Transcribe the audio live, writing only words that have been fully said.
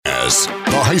Jazz,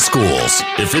 the high schools.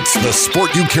 If it's the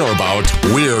sport you care about,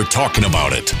 we're talking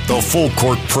about it. The Full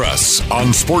Court Press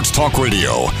on Sports Talk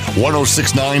Radio,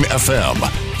 106.9 FM,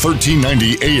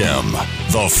 1390 AM.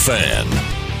 The Fan.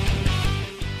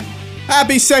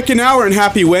 Happy second hour and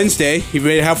happy Wednesday. You've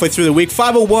made it halfway through the week.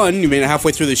 5:01, you made it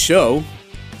halfway through the show.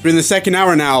 We're in the second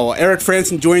hour now. Eric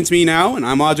Frandsen joins me now, and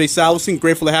I'm Ajay Salvesen.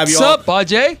 Grateful to have you all. What's up,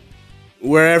 Ajay?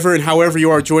 Wherever and however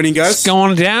you are joining us. It's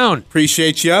going down.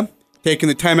 Appreciate you taking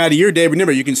the time out of your day.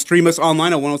 Remember, you can stream us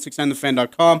online at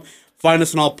 1069thefan.com. Find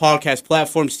us on all podcast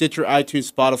platforms, Stitcher,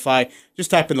 iTunes, Spotify. Just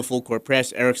type in the Full Court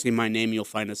Press. Eric, say my name, you'll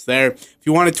find us there. If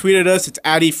you want to tweet at us, it's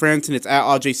at Frandsen, it's at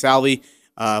Ajay Salvi.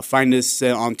 Find us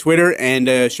on Twitter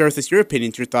and share with us your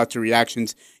opinions, your thoughts, your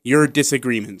reactions, your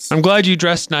disagreements. I'm glad you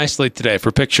dressed nicely today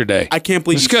for picture day. I can't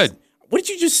believe it's good. What did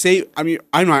you just say? I mean,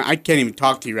 I can't even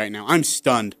talk to you right now. I'm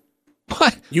stunned.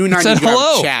 What? You and I need to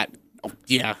have a chat. Oh,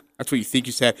 yeah, that's what you think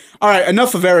you said. All right,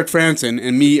 enough of Eric Frandsen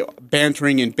and me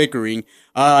bantering and bickering.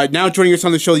 Now joining us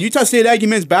on the show, the Utah State Aggie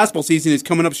men's basketball season is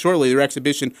coming up shortly. Their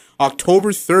exhibition,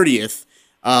 October 30th.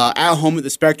 At home at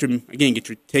the Spectrum. Again, get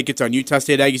your tickets on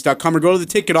UtahStateAggies.com or go to the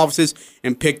ticket offices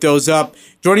and pick those up.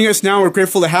 Joining us now, we're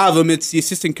grateful to have him. It's the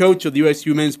assistant coach of the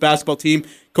USU men's basketball team,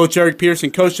 Coach Eric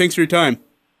Peterson. Coach, thanks for your time.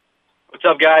 What's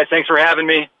up, guys? Thanks for having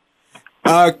me.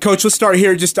 Coach, let's start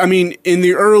here. In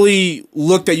the early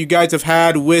look that you guys have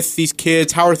had with these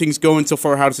kids, how are things going so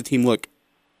far? How does the team look?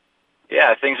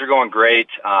 Yeah, things are going great.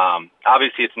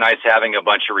 Obviously, it's nice having a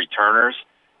bunch of returners.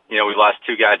 You know, we lost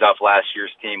two guys off last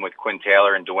year's team with Quinn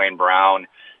Taylor and Dwayne Brown.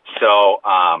 So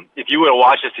if you would have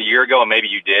watched us a year ago, and maybe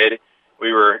you did,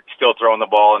 we were still throwing the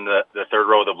ball in the third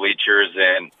row of the bleachers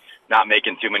and not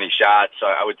making too many shots. So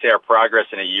I would say our progress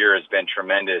in a year has been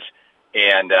tremendous.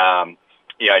 And,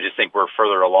 I just think we're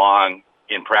further along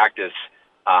in practice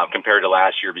compared to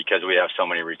last year because we have so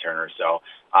many returners. So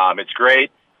it's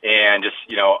great. And just,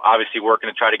 obviously working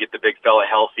to try to get the big fella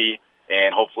healthy,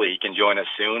 and hopefully he can join us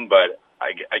soon. But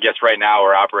I guess right now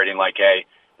we're operating like, hey,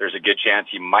 there's a good chance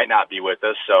he might not be with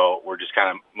us, so we're just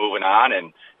kind of moving on,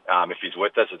 and if he's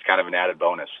with us, it's kind of an added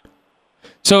bonus.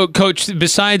 So, Coach,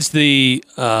 besides the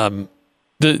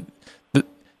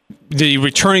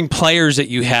returning players that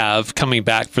you have coming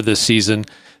back for this season,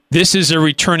 this is a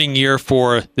returning year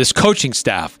for this coaching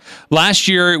staff. Last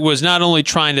year, it was not only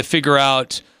trying to figure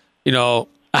out,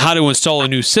 how to install a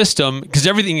new system, because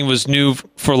everything was new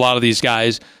for a lot of these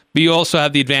guys, but you also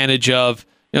have the advantage of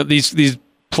these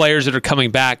players that are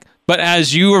coming back. But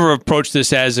as you have approached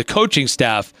this as a coaching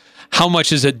staff, how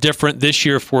much is it different this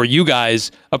year for you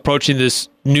guys approaching this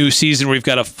new season where you've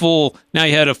got now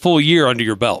you had a full year under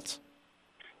your belt?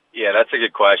 Yeah, that's a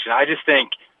good question. I just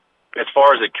think as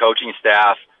far as a coaching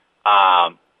staff,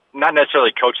 not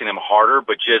necessarily coaching them harder,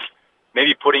 but just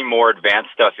maybe putting more advanced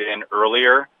stuff in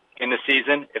earlier in the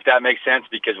season, if that makes sense,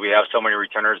 because we have so many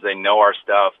returners, they know our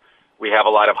stuff. We have a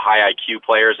lot of high IQ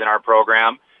players in our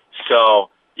program. So,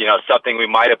 something we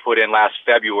might have put in last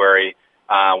February,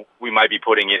 we might be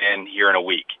putting it in here in a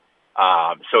week.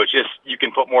 So it's just, you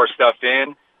can put more stuff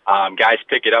in. Guys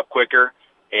pick it up quicker.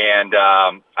 And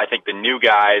I think the new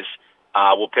guys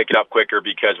will pick it up quicker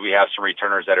because we have some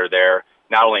returners that are there.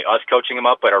 Not only us coaching them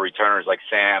up, but our returners like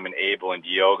Sam and Abel and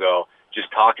Diogo,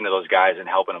 just talking to those guys and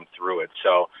helping them through it.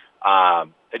 So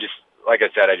like I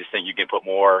said, I just think you can put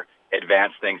more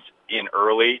advanced things in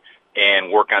early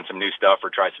and work on some new stuff or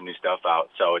try some new stuff out.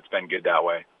 So it's been good that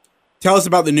way. Tell us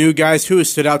about the new guys. Who has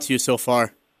stood out to you so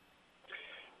far?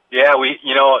 Yeah,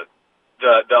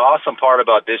 the awesome part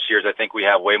about this year is I think we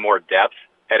have way more depth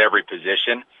at every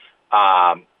position.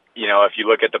 If you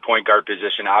look at the point guard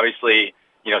position, obviously,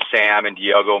 Sam and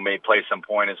Diogo may play some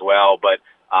point as well, but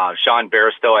Sean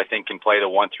Barstow, I think, can play the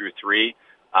 1 through 3,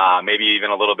 maybe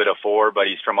even a little bit of 4, but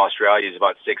he's from Australia. He's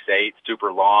about 6'8",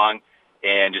 super long,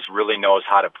 and just really knows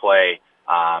how to play.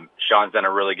 Sean's done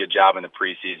a really good job in the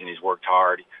preseason. He's worked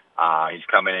hard. He's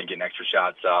coming in and getting extra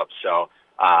shots up. So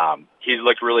he's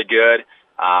looked really good.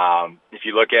 If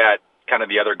you look at kind of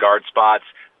the other guard spots,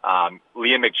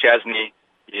 Liam McChesney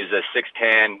is a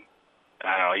 6'10".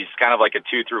 I don't know, he's kind of like a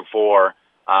 2 through 4.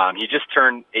 He just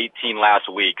turned 18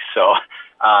 last week. So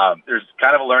there's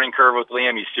kind of a learning curve with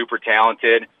Liam. He's super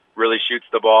talented, really shoots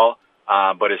the ball,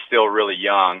 but is still really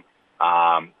young.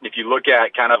 If you look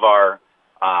at kind of our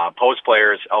post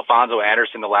players, Alfonso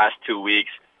Anderson the last 2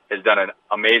 weeks has done an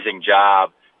amazing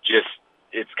job.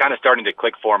 It's kind of starting to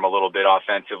click for him a little bit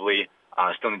offensively.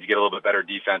 Still needs to get a little bit better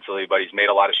defensively, but he's made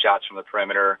a lot of shots from the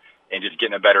perimeter and just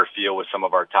getting a better feel with some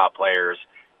of our top players.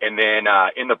 And then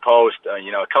in the post,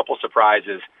 a couple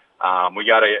surprises. We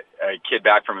got a kid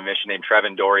back from a mission named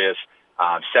Trevin Dorius,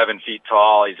 7 feet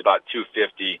tall. He's about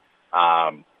 250.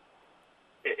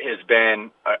 has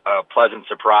been a pleasant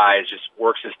surprise, just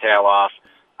works his tail off.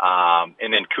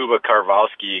 And then Kuba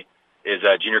Karwalski is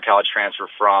a junior college transfer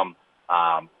from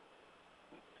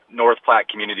North Platte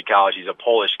Community College. He's a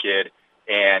Polish kid,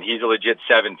 and he's a legit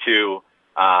 7'2",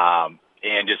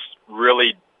 and just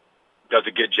really does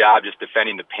a good job just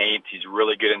defending the paint. He's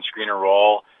really good in screen and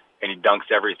roll, and he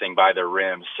dunks everything by the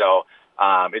rim. So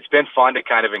it's been fun to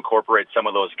kind of incorporate some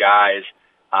of those guys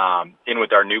in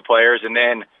with our new players. And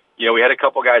then, we had a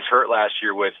couple guys hurt last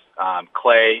year with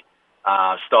Clay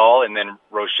Stahl and then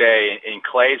Roche. And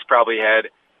Clay's probably had,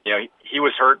 he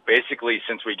was hurt basically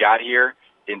since we got here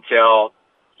until,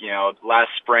 last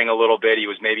spring a little bit. He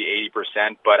was maybe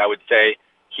 80%, but I would say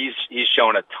he's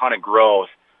shown a ton of growth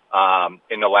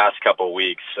in the last couple of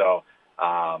weeks. So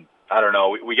I don't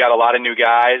know. We got a lot of new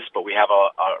guys, but we have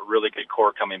a really good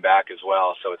core coming back as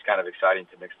well. So it's kind of exciting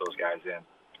to mix those guys in.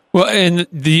 Well, and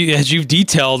as you've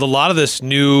detailed, a lot of this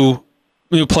new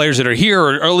players that are here,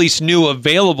 or at least new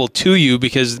available to you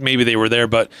because maybe they were there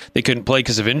but they couldn't play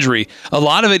because of injury. A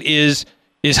lot of it is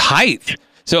height.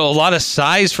 So a lot of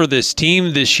size for this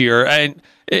team this year. And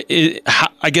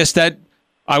I guess that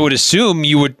I would assume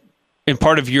you would, in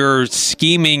part of your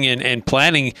scheming and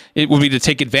planning, it would be to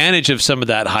take advantage of some of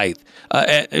that height.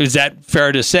 Is that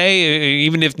fair to say?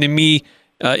 Even if Nemi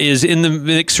is in the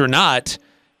mix or not,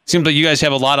 it seems like you guys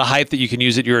have a lot of height that you can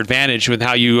use at your advantage with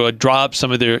how you draw up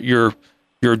some of your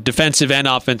defensive and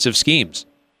offensive schemes.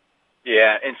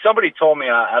 Yeah, and somebody told me,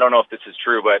 I don't know if this is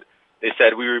true, but they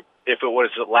said if it was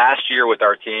last year with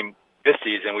our team this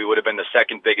season, we would have been the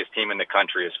second biggest team in the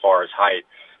country as far as height.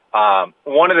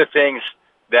 One of the things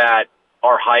that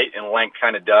our height and length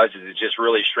kind of does is it just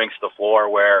really shrinks the floor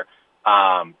where,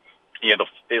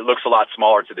 it looks a lot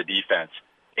smaller to the defense.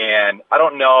 And I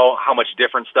don't know how much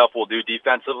different stuff we'll do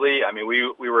defensively. I mean,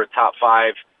 we were a top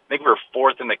 5. I think we were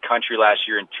 4th in the country last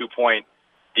year in 2-point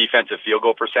defensive field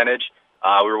goal percentage.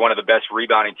 We were one of the best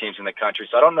rebounding teams in the country.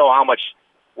 So I don't know how much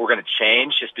we're going to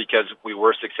change just because we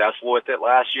were successful with it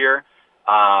last year.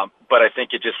 But I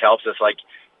think it just helps us. Like,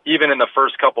 even in the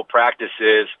first couple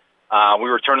practices, we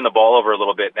were turning the ball over a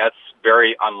little bit. That's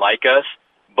very unlike us,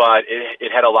 but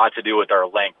it had a lot to do with our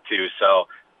length too. So,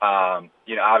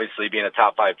 obviously being a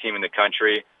top 5 team in the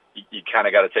country, you kind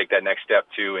of got to take that next step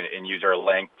too and use our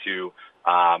length to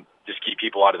just keep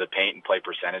people out of the paint and play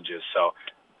percentages. So,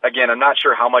 again, I'm not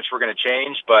sure how much we're going to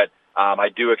change, but I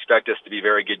do expect us to be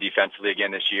very good defensively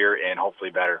again this year and hopefully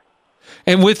better.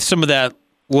 And with some of that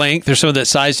length or some of that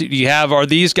size that you have, are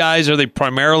they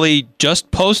primarily just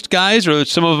post guys, or are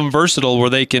some of them versatile where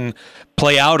they can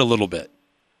play out a little bit?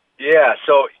 Yeah,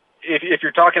 so if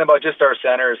you're talking about just our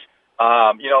centers,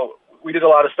 we did a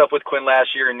lot of stuff with Quinn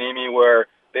last year in Nemi where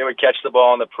they would catch the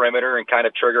ball on the perimeter and kind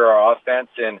of trigger our offense.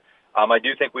 And I do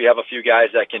think we have a few guys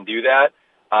that can do that.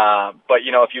 But,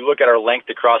 if you look at our length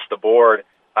across the board,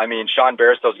 I mean, Sean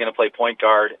Bairstow is going to play point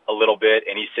guard a little bit,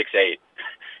 and he's 6'8".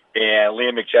 And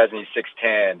Liam McChesney's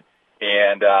 6'10".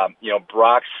 And,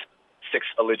 Brock's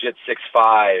a legit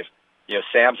 6'5".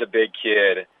 Sam's a big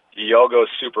kid. Diogo's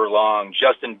super long.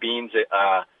 Justin Bean's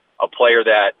a player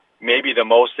that maybe the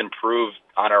most improved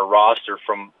on our roster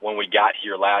from when we got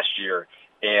here last year.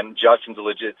 And Justin's a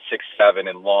legit 6'7"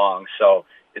 and long. So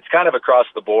it's kind of across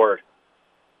the board.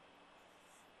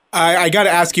 I got to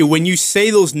ask you, when you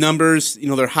say those numbers,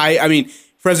 they're high. I mean,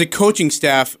 as a coaching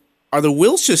staff, are the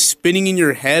wheels just spinning in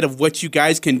your head of what you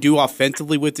guys can do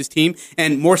offensively with this team,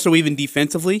 and more so even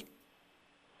defensively?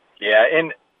 Yeah,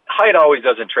 and height always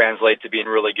doesn't translate to being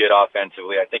really good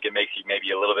offensively. I think it makes you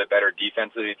maybe a little bit better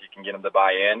defensively if you can get them to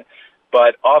buy in.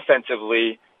 But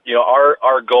offensively,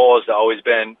 our goal has always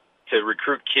been to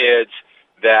recruit kids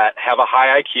that have a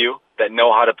high IQ, that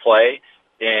know how to play,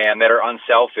 and that are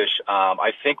unselfish.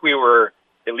 I think we were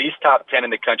at least top 10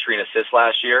 in the country in assists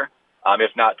last year,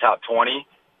 if not top 20.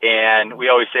 And we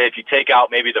always say if you take out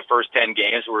maybe the first 10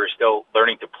 games where we're still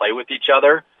learning to play with each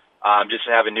other, just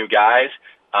having new guys,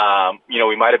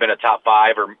 we might have been a top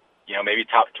 5 or, maybe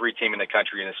top 3 team in the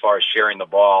country as far as sharing the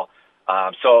ball.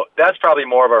 So that's probably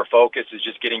more of our focus, is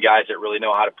just getting guys that really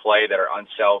know how to play, that are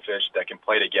unselfish, that can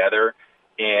play together.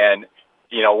 And,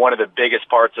 one of the biggest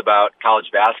parts about college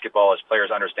basketball is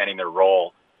players understanding their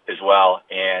role as well.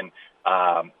 And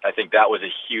I think that was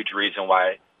a huge reason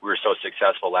why we were so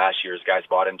successful last year, is guys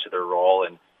bought into their role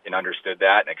and understood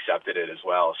that and accepted it as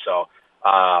well. So,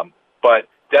 but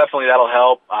definitely that'll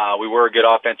help. We were a good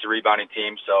offensive rebounding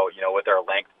team. So, with our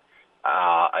length,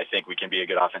 I think we can be a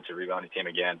good offensive rebounding team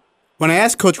again. When I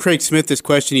asked Coach Craig Smith this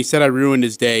question, he said I ruined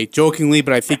his day, jokingly,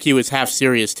 but I think he was half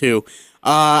serious too.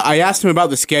 I asked him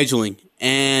about the scheduling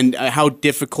and how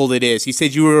difficult it is. He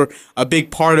said you were a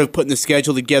big part of putting the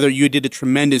schedule together. You did a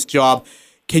tremendous job.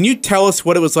 Can you tell us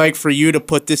what it was like for you to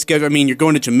put this together? I mean, you're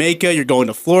going to Jamaica, you're going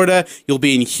to Florida, you'll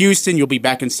be in Houston, you'll be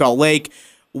back in Salt Lake.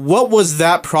 What was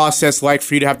that process like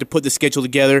for you to have to put the schedule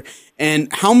together?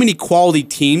 And how many quality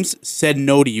teams said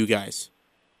no to you guys?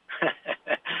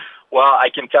 Well, I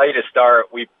can tell you to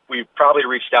start, we probably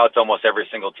reached out to almost every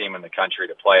single team in the country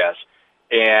to play us.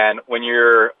 And when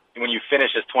you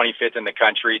finish as 25th in the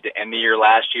country to end the year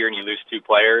last year and you lose 2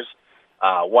 players,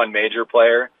 one major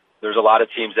player, there's a lot of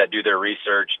teams that do their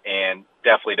research and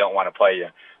definitely don't want to play you.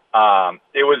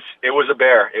 It was a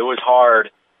bear. It was hard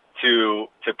to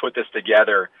put this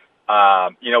together.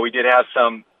 We did have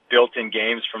some built-in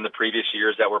games from the previous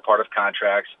years that were part of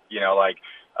contracts, like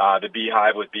the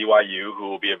Beehive with BYU, who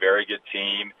will be a very good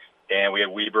team. And we had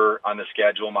Weber on the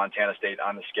schedule, Montana State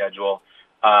on the schedule.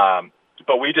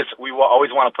 But we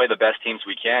always want to play the best teams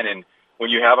we can. And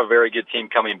when you have a very good team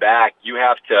coming back, you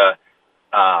have to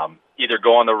either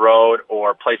go on the road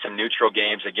or play some neutral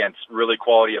games against really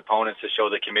quality opponents to show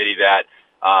the committee that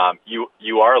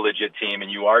you are a legit team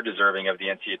and you are deserving of the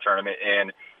NCAA tournament.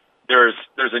 And there's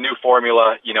a new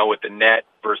formula, with the net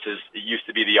versus it used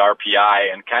to be the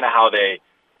RPI, and kind of how they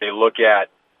look at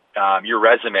your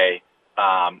resume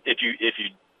if you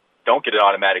don't get an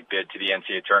automatic bid to the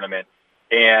NCAA tournament.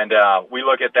 And we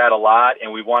look at that a lot,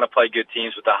 and we want to play good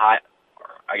teams with a high,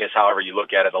 I guess however you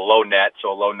look at it, a low net,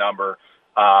 so a low number.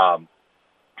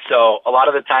 So a lot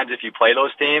of the times if you play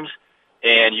those teams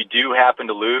and you do happen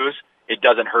to lose, it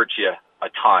doesn't hurt you a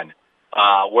ton.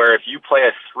 Where if you play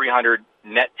a 300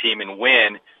 net team and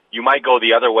win, you might go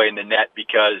the other way in the net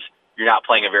because you're not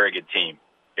playing a very good team,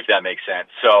 if that makes sense.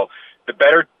 So the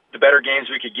better games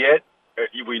we could get,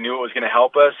 we knew it was going to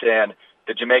help us, and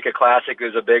the Jamaica Classic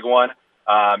is a big one.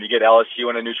 You get LSU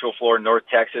on a neutral floor in North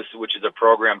Texas, which is a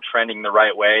program trending the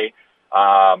right way.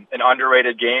 An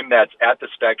underrated game that's at the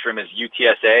spectrum is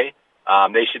UTSA.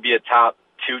 They should be a top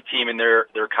 2 team in their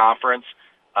conference,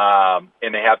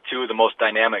 and they have 2 of the most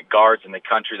dynamic guards in the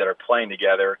country that are playing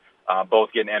together,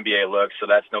 both getting NBA looks. So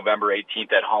that's November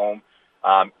 18th at home.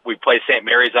 We play St.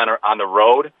 Mary's on the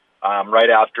road right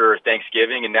after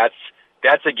Thanksgiving, and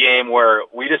that's a game where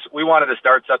we wanted to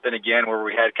start something again where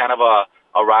we had kind of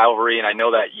a rivalry, and I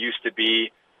know that used to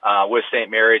be with St.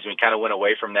 Mary's, and we kind of went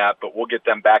away from that, but we'll get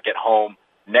them back at home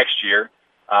next year.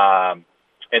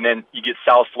 And then you get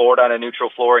South Florida on a neutral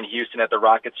floor in Houston at the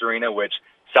Rockets Arena, which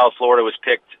South Florida was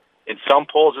picked in some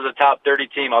polls as a top 30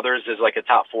 team, others as like a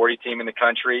top 40 team in the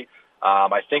country.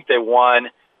 I think they won.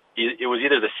 It was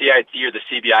either the CIT or the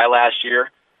CBI last year.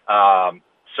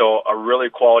 So a really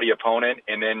quality opponent.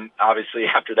 And then obviously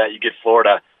after that, you get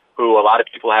Florida, who a lot of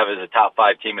people have as a top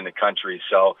 5 team in the country.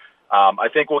 So I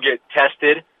think we'll get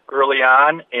tested early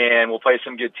on, and we'll play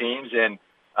some good teams. And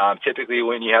typically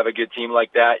when you have a good team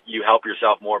like that, you help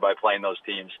yourself more by playing those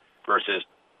teams versus,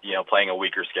 playing a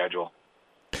weaker schedule.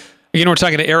 We're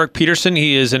talking to Eric Peterson.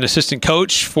 He is an assistant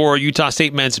coach for Utah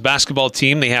State men's basketball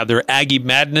team. They have their Aggie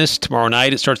Madness tomorrow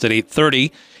night. It starts at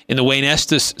 8:30 in the Wayne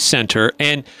Estes Center.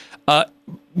 And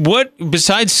what,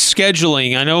 besides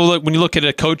scheduling, I know when you look at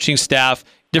a coaching staff,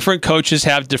 different coaches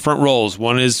have different roles.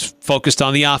 One is focused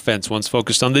on the offense. One's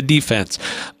focused on the defense.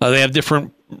 They have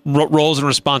different roles and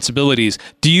responsibilities.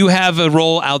 Do you have a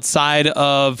role outside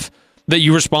of that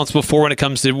you're responsible for when it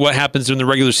comes to what happens during the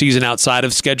regular season outside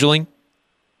of scheduling?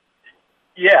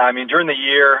 Yeah, I mean, during the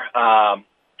year,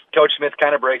 Coach Smith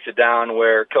kind of breaks it down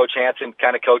where Coach Hansen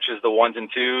kind of coaches the 1s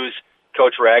and 2s.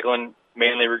 Coach Ragland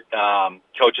mainly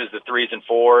coaches the 3s and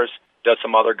 4s, does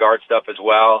some other guard stuff as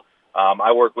well.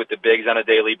 I work with the bigs on a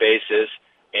daily basis,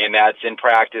 and that's in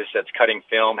practice. That's cutting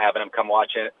film, having them come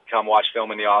watch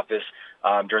film in the office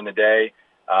during the day.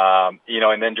 And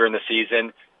then during the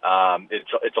season,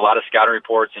 it's a lot of scouting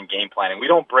reports and game planning. We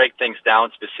don't break things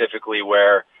down specifically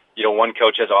where one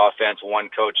coach has offense, one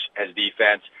coach has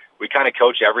defense. We kind of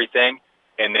coach everything,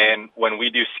 and then when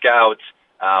we do scouts,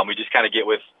 we just kind of get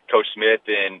with Coach Smith,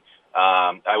 and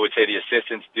I would say the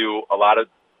assistants do a lot of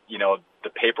the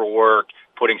paperwork,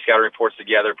 putting scouting reports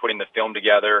together, putting the film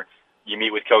together. You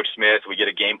meet with Coach Smith. We get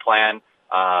a game plan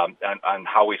on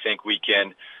how we think we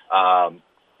can,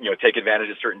 take advantage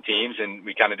of certain teams, and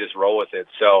we kind of just roll with it.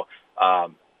 So,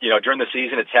 during the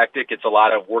season, it's hectic. It's a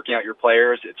lot of working out your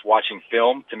players. It's watching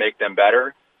film to make them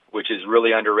better, which is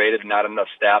really underrated. Not enough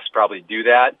staffs probably do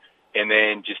that. And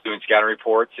then just doing scouting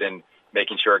reports and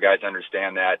making sure our guys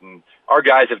understand that. And our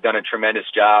guys have done a tremendous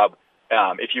job.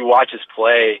 If you watch us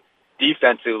play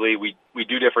defensively, we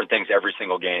do different things every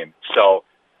single game. So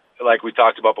like we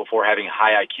talked about before, having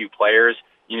high IQ players,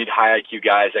 you need high IQ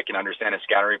guys that can understand a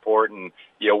scouting report. And,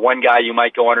 one guy you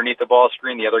might go underneath the ball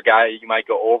screen, the other guy you might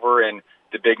go over, and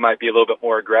the big might be a little bit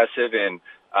more aggressive. And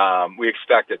we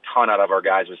expect a ton out of our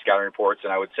guys with scouting reports,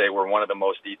 and I would say we're one of the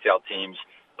most detailed teams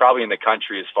probably in the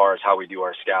country as far as how we do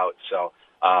our scouts. So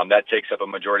that takes up a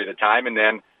majority of the time. And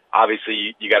then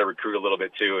obviously you got to recruit a little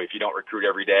bit too. If you don't recruit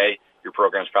every day, your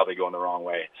program's probably going the wrong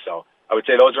way. So I would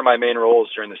say those are my main roles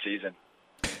during the season.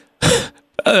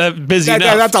 Busy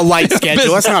enough. That's a light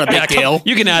schedule. That's not a big deal.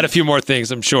 You can add a few more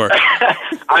things, I'm sure.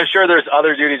 I'm sure there's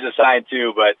other duties assigned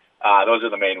too, but those are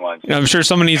the main ones. I'm sure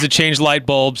someone needs to change light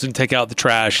bulbs and take out the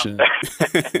trash. And...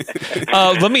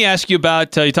 let me ask you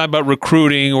about, you talk about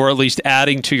recruiting or at least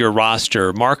adding to your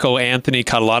roster. Marco Anthony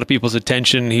caught a lot of people's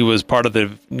attention. He was part of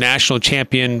the national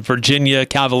champion Virginia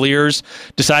Cavaliers,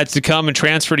 decides to come and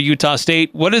transfer to Utah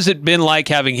State. What has it been like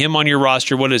having him on your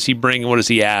roster? What does he bring and what does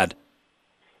he add?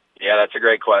 Yeah, that's a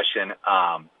great question.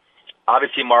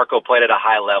 Obviously, Marco played at a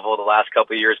high level the last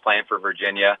couple of years playing for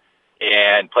Virginia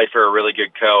and played for a really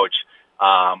good coach.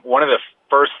 One of the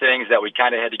first things that we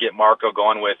kind of had to get Marco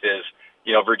going with is,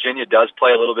 Virginia does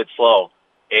play a little bit slow,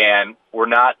 and we're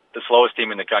not the slowest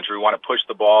team in the country. We want to push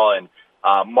the ball, and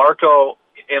Marco,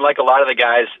 and like a lot of the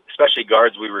guys, especially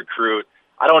guards we recruit,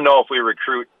 I don't know if we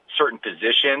recruit certain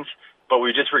positions, but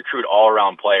we just recruit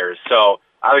all-around players. So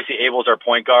obviously Abel's our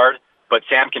point guard, but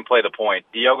Sam can play the point.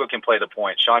 Diogo can play the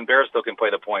point. Sean Barstow can play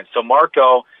the point. So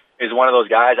Marco is one of those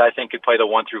guys I think could play the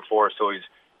 1 through 4. So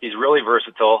he's really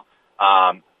versatile.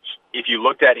 If you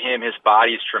looked at him, his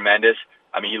body is tremendous.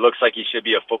 I mean, he looks like he should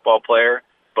be a football player,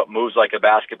 but moves like a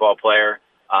basketball player.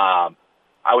 I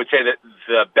would say that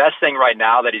the best thing right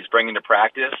now that he's bringing to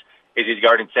practice is he's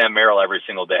guarding Sam Merrill every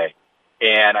single day.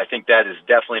 And I think that has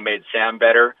definitely made Sam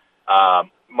better.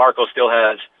 Marco still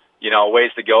has,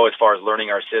 ways to go as far as learning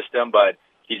our system, but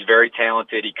he's very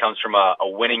talented. He comes from a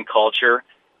winning culture,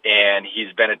 and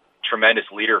he's been a tremendous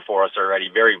leader for us already,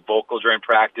 very vocal during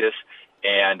practice,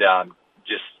 and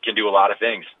just can do a lot of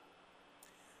things.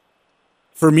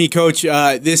 For me, Coach,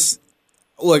 I've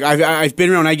been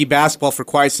around Aggie basketball for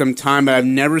quite some time, but I've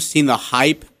never seen the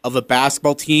hype of a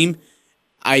basketball team.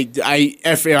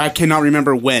 I cannot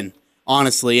remember when,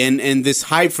 honestly, and this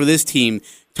hype for this team,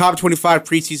 top 25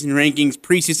 preseason rankings,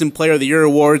 preseason player of the year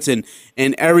awards, and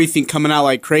everything coming out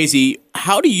like crazy.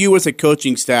 How do you as a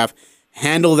coaching staff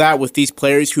handle that with these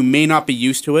players who may not be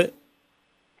used to it?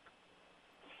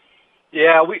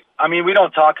 Yeah, we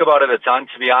don't talk about it a ton,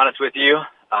 to be honest with you.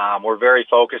 We're very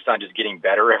focused on just getting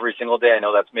better every single day. I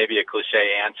know that's maybe a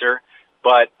cliche answer,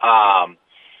 but, I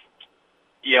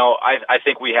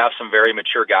think we have some very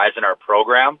mature guys in our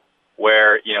program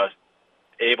where,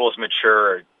 Abel's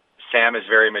mature, Sam is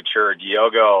very mature,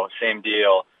 Diogo, same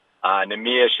deal.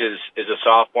 Nemish is a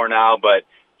sophomore now, but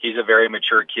he's a very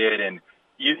mature kid. And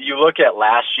you look at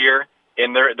last year,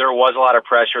 and there was a lot of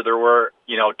pressure. There were,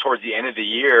 towards the end of the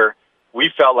year, we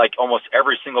felt like almost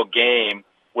every single game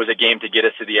was a game to get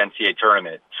us to the NCAA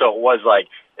tournament. So it was like,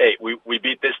 hey, we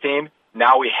beat this team.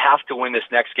 Now we have to win this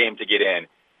next game to get in.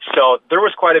 So there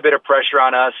was quite a bit of pressure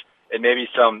on us and maybe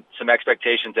some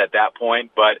expectations at that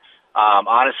point. But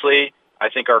honestly, I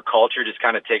think our culture just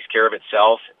kind of takes care of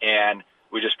itself, and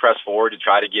we just press forward to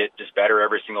try to get just better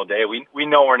every single day. We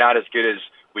know we're not as good as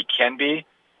we can be,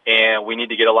 and we need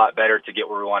to get a lot better to get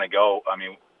where we want to go. I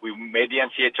mean, we made the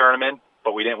NCAA tournament,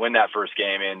 but we didn't win that first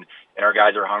game, and our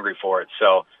guys are hungry for it.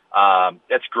 So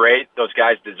that's great. Those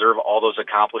guys deserve all those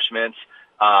accomplishments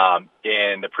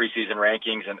in the preseason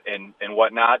rankings and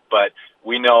whatnot, but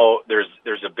we know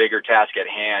there's a bigger task at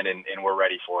hand, and we're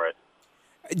ready for it.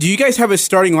 Do you guys have a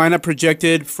starting lineup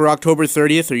projected for October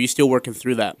 30th, or are you still working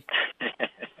through that?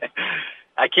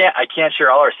 I can't share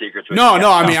all our secrets with you.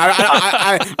 No. I mean,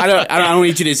 I don't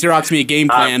need you to Xerox me a game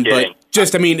plan, but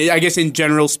just, I guess in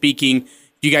general speaking,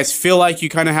 do you guys feel like you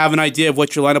kind of have an idea of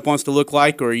what your lineup wants to look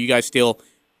like, or are you guys still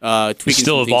tweaking?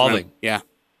 Still evolving. Yeah.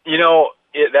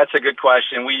 That's a good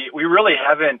question. We really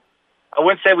haven't. I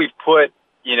wouldn't say we've put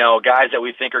guys that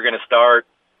we think are going to start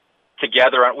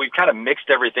together. We've kind of mixed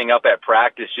everything up at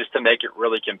practice just to make it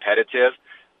really competitive.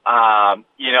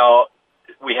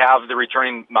 We have the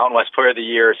returning Mountain West Player of the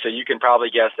Year, so you can probably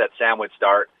guess that Sam would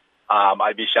start.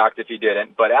 I'd be shocked if he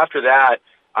didn't. But after that,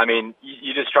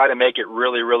 you just try to make it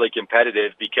really, really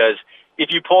competitive, because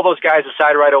if you pull those guys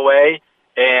aside right away,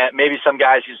 and maybe some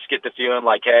guys just get the feeling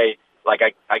like, hey,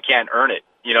 I can't earn it.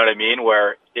 You know what I mean?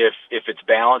 Where if it's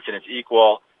balanced and it's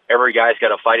equal, every guy's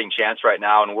got a fighting chance right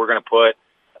now, and we're going to put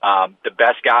the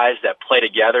best guys that play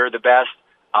together the best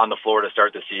on the floor to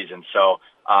start the season. So,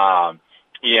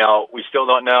 we still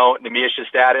don't know Nemish's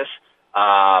status.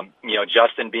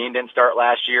 Justin Bean didn't start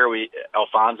last year.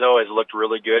 Alfonso has looked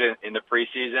really good in the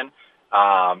preseason.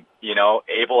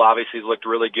 Abel obviously looked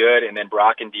really good, and then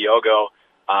Brock and Diogo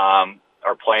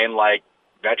are playing like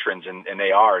veterans, and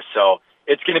they are. So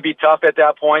it's going to be tough at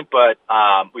that point, but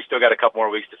we still got a couple more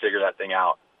weeks to figure that thing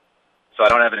out. So I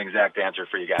don't have an exact answer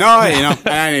for you guys. No, I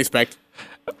didn't expect.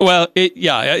 Well,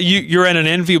 you're in an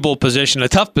enviable position, a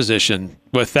tough position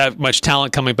with that much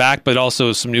talent coming back, but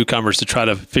also some newcomers to try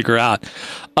to figure out.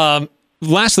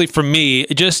 Lastly, for me,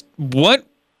 just what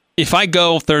if I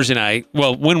go Thursday night?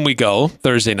 Well, when we go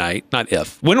Thursday night, not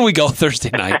if, when we go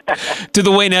Thursday night to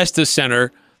the Wayne Estes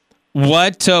Center,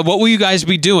 what will you guys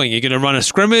be doing? You're going to run a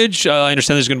scrimmage? I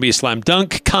understand there's going to be a slam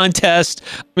dunk contest.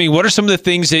 I mean, what are some of the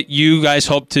things that you guys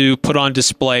hope to put on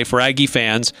display for Aggie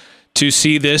fans to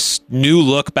see this new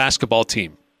look basketball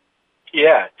team?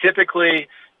 Yeah, typically,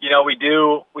 we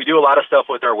do a lot of stuff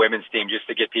with our women's team just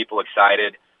to get people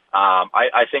excited.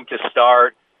 I think to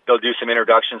start, they'll do some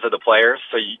introductions of the players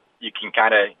so you can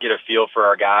kind of get a feel for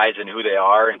our guys and who they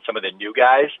are and some of the new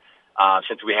guys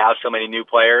since we have so many new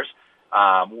players.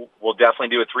 We'll definitely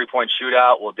do a three-point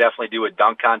shootout. We'll definitely do a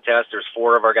dunk contest. There's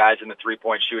 4 of our guys in the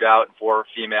three-point shootout and 4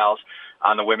 females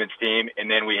on the women's team. And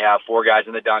then we have 4 guys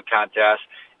in the dunk contest.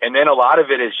 And then a lot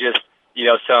of it is just,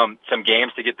 some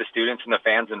games to get the students and the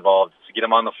fans involved, to get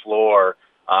them on the floor,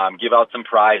 give out some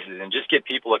prizes, and just get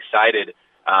people excited,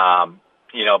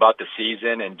 about the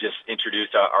season and just introduce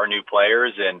our new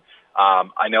players. And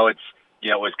I know it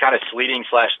was kind of sleeting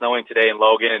 / snowing today in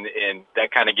Logan, and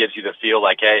that kind of gives you the feel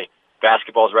like, hey,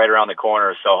 basketball's right around the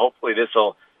corner. So hopefully this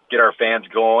will get our fans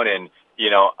going and,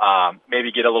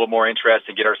 maybe get a little more interest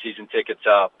and get our season tickets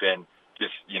up and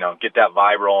just, get that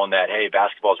vibe rolling that, hey,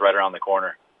 basketball's right around the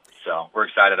corner. So we're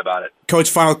excited about it.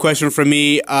 Coach, final question from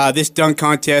me. This dunk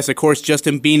contest, of course,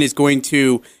 Justin Bean is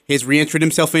has re-entered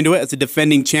himself into it as a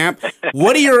defending champ.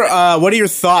 What are your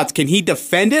thoughts? Can he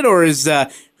defend it, or is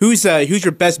who's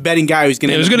your best betting guy who's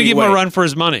going to give him a run for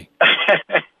his money?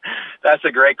 That's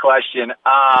a great question.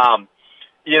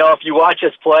 If you watch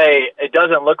us play, it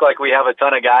doesn't look like we have a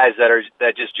ton of guys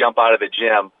that just jump out of the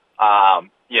gym.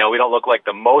 We don't look like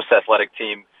the most athletic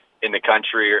team in the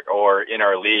country or in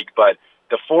our league, but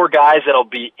the 4 guys that'll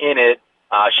be in it,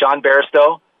 Sean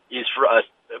Bairstow,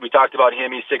 we talked about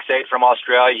him. He's 6'8" from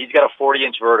Australia. He's got a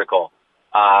 40-inch vertical.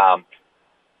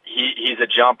 He's a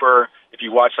jumper. If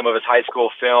you watch some of his high school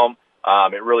film,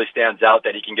 it really stands out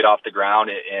that he can get off the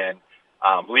ground. And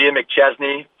Liam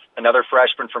McChesney, another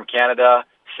freshman from Canada,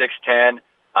 6'10".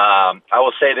 I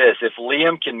will say this: if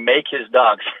Liam can make his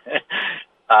dunks,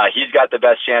 he's got the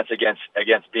best chance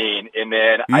against Bean. And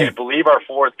then I believe our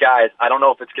 4th guy, I don't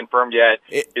know if it's confirmed yet,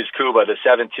 is Kuba, the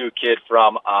 7'2" kid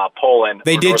from Poland.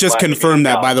 They did just confirm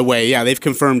that, by the way. Yeah, they've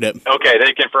confirmed it. Okay,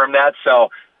 they confirmed that. So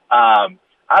I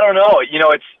don't know.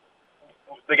 It's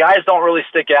the guys don't really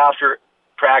stick after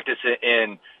practice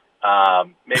and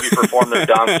maybe perform their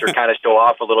dunks or kind of show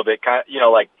off a little bit,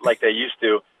 like they used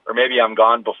to. Or maybe I'm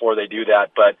gone before they do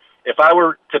that. But if I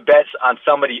were to bet on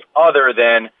somebody other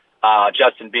than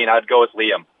Justin Bean, I'd go with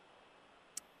Liam.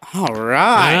 All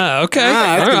right. Okay.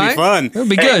 That's going to be fun. That'll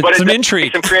be good. But some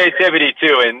intrigue. Some creativity,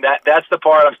 too. And that's the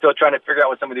part I'm still trying to figure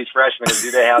out with some of these freshmen is do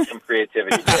they have some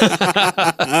creativity?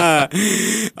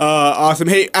 Awesome.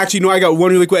 Hey, actually, I got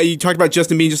one really quick. You talked about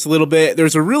Justin Bean just a little bit.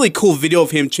 There's a really cool video of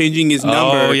him changing his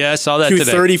number. Oh, yeah, I saw that to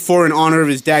 34 in honor of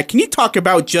his dad. Can you talk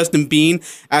about Justin Bean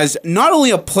as not only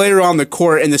a player on the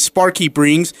court and the spark he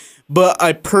brings, but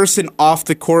a person off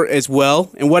the court as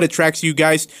well, and what attracts you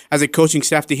guys as a coaching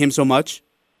staff to him so much?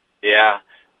 Yeah.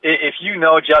 If you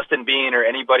know Justin Bean or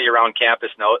anybody around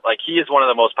campus he is one of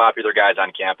the most popular guys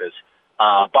on campus.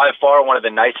 By far one of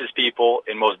the nicest people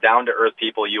and most down-to-earth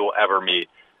people you will ever meet.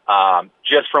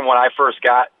 Just from when I first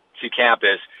got to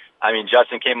campus,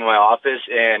 Justin came in my office,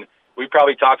 and we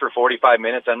probably talked for 45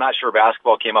 minutes. I'm not sure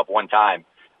basketball came up one time.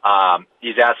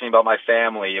 He's asked me about my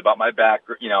family, about my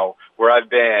background, where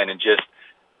I've been, and just,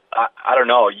 I don't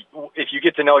know. If you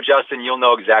get to know Justin, you'll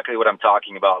know exactly what I'm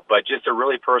talking about. But just a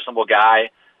really personable guy,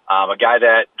 a guy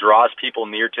that draws people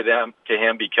near to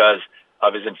him because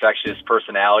of his infectious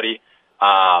personality.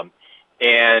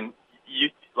 And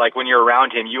when you're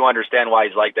around him, you understand why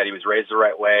he's like that. He was raised the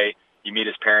right way. You meet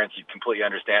his parents, you completely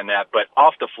understand that. But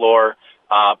off the floor,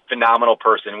 phenomenal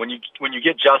person. When you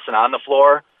get Justin on the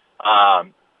floor,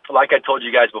 like I told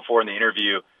you guys before in the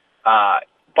interview,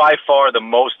 by far the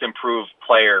most improved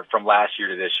player from last year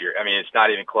to this year. It's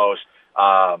not even close.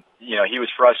 He was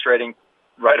frustrating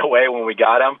right away when we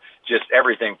got him, just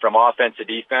everything from offense to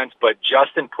defense. But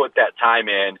Justin put that time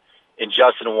in, and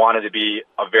Justin wanted to be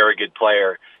a very good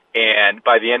player. And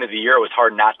by the end of the year, it was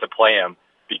hard not to play him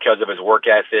because of his work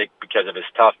ethic, because of his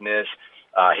toughness,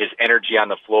 his energy on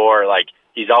the floor.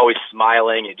 He's always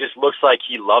smiling. It just looks like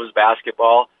he loves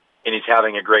basketball, and he's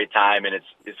having a great time. And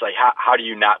it's like, how do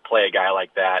you not play a guy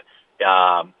like that?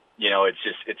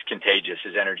 it's contagious.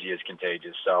 His energy is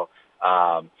contagious. So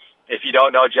if you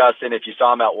don't know Justin, if you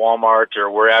saw him at Walmart or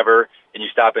wherever and you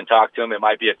stop and talk to him, it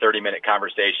might be a 30-minute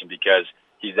conversation because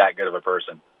he's that good of a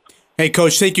person. Hey,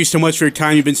 Coach, thank you so much for your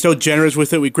time. You've been so generous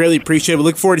with it. We greatly appreciate it. We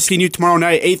look forward to seeing you tomorrow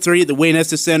night at 8:30 at the Wayne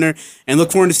Estes Center, and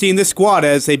look forward to seeing this squad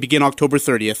as they begin October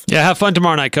 30th. Yeah, have fun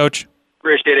tomorrow night, Coach.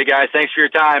 Appreciate it, guys. Thanks for your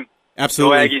time.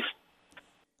 Absolutely. Go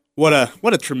What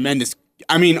Aggies. a tremendous –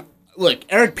 I mean, look,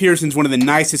 Eric Peterson's one of the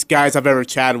nicest guys I've ever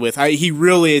chatted with. He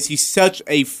really is. He's such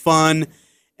a fun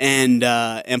and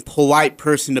polite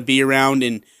person to be around,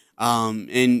 and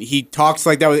he talks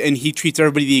like that, and he treats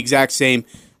everybody the exact same.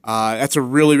 That's a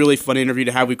really, really fun interview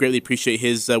to have. We greatly appreciate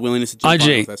his willingness to jump on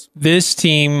with us. This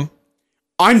team...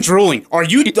 I'm drooling. Are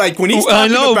you, like, when he's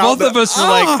talking about... I know, both of us are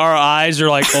like, our eyes are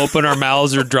like open, our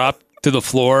mouths are dropped to the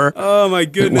floor. Oh, my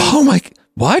goodness. Oh, my...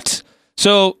 What?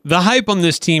 So the hype on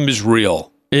this team is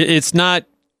real. It's not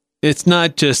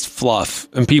just fluff,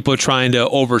 and people are trying to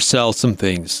oversell some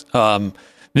things.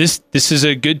 This is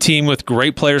a good team with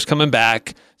great players coming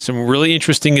back, some really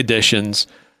interesting additions.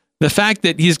 The fact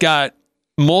that they've got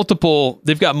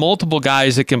multiple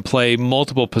guys that can play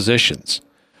multiple positions.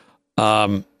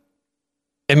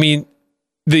 I mean,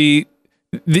 they're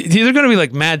going to be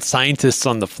like mad scientists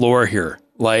on the floor here.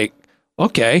 Like,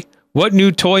 okay, what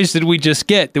new toys did we just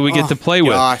get that we get to play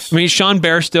with? I mean, Sean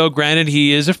Bairstow, granted,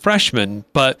 he is a freshman,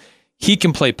 but he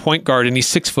can play point guard and he's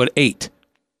 6'8".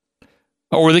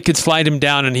 Or they could slide him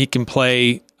down and he can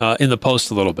play in the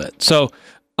post a little bit. So,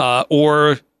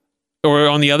 or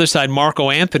on the other side, Marco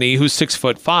Anthony, who's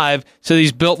 6'5", so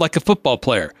he's built like a football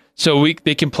player. So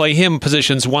they can play him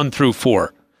positions 1 through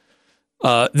 4.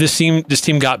 This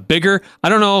team got bigger. I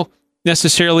don't know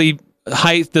necessarily.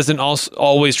 Height doesn't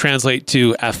always translate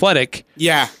to athletic.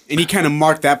 Yeah, and he kind of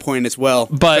marked that point as well,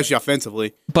 especially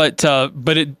offensively. But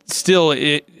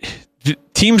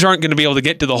teams aren't going to be able to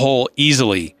get to the hole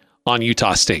easily on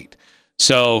Utah State.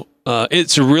 So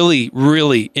it's a really,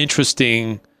 really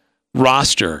interesting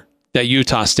roster that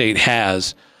Utah State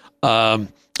has. I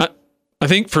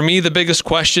think for me, the biggest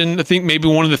question, I think maybe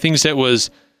one of the things that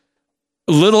was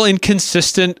a little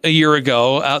inconsistent a year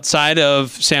ago, outside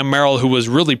of Sam Merrill, who was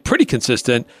really pretty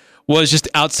consistent, was just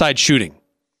outside shooting.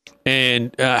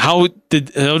 And how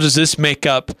does this make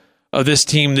up this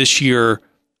team this year?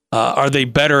 Are they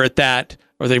better at that?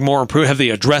 Are they more improved? Have they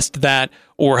addressed that?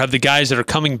 Or have the guys that are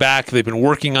coming back, they've been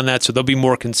working on that, so they'll be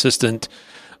more consistent?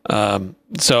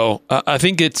 So I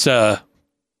think it's a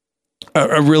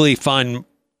really fun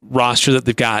roster that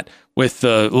they've got with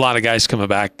a lot of guys coming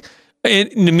back. And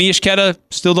Neemias Queta,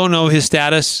 still don't know his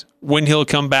status, when he'll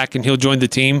come back and he'll join the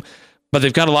team, but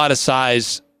they've got a lot of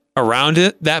size around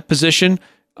that position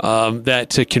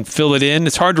that can fill it in.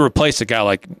 It's hard to replace a guy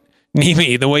like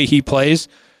Nemi, the way he plays,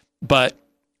 but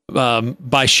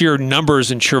by sheer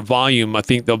numbers and sheer volume, I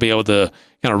think they'll be able to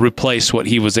kind of replace what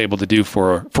he was able to do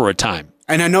for a time.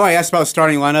 And I know I asked about the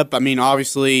starting lineup. I mean,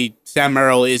 obviously, Sam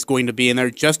Merrill is going to be in there.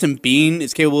 Justin Bean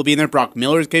is capable of being there. Brock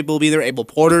Miller is capable of being there. Abel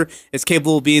Porter is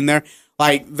capable of being there.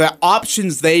 Like, the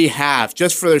options they have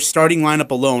just for their starting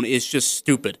lineup alone is just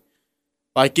stupid.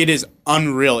 Like, it is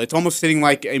unreal. It's almost sitting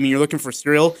like, I mean, you're looking for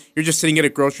cereal. You're just sitting at a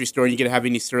grocery store and you get to have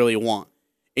any cereal you want.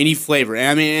 Any flavor.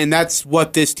 I mean, and that's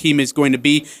what this team is going to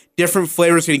be. Different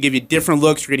flavors are going to give you different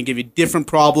looks. We're going to give you different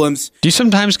problems. Do you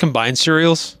sometimes combine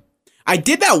cereals? I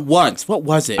did that once. What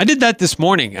was it? I did that this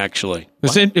morning, actually.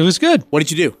 It was good. What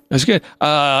did you do? It was good.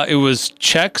 It was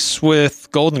Chex with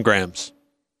Golden Grams.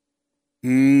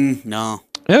 No.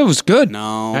 It was good.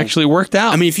 No. Actually worked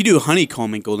out. I mean, if you do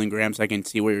honeycomb and Golden Grams, I can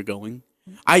see where you're going.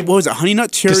 What was it, Honey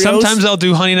Nut Cheerios? Sometimes I'll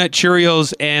do Honey Nut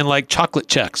Cheerios and like chocolate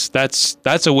Chex.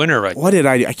 That's a winner, right? What did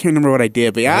I do? I can't remember what I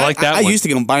did, but yeah, I like that I one. used to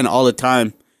combine it all the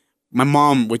time. My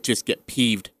mom would just get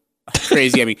peeved.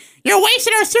 Crazy. I mean, you're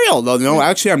wasting our cereal. No,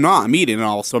 actually, I'm not. I'm eating it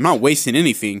all, so I'm not wasting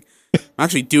anything. I'm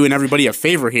actually doing everybody a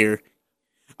favor here.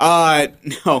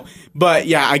 No, but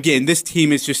yeah, again, this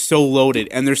team is just so loaded,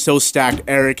 and they're so stacked.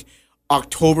 Eric,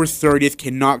 October 30th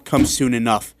cannot come soon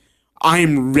enough.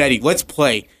 I'm ready. Let's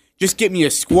play. Just get me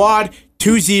a squad,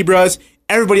 2 zebras,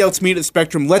 everybody else meet at the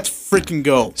Spectrum. Let's freaking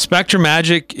go. Spectrum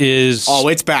Magic is... Oh,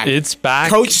 it's back. It's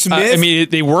back. Coach Smith. I mean,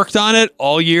 they worked on it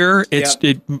all year.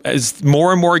 As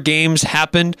more and more games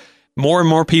happened, more and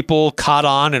more people caught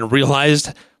on and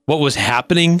realized what was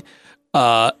happening.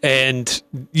 And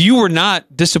you were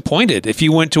not disappointed if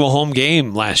you went to a home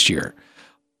game last year.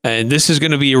 And this is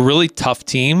going to be a really tough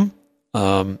team.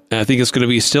 And I think it's going to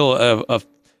be still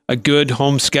a good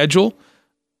home schedule.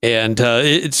 And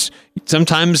it's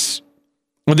sometimes...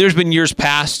 Well, there's been years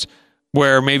past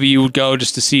where maybe you would go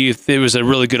just to see if there was a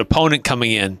really good opponent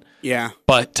coming in. Yeah.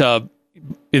 But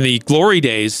in the glory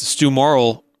days, Stu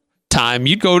Morrill time,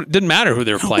 you'd go. Didn't matter who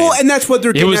they were playing. Well, and that's what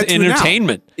they're. It was getting at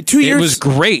entertainment. Now. 2 years. It was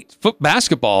great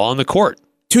basketball on the court.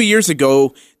 2 years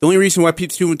ago, the only reason why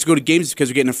people went to go to games is because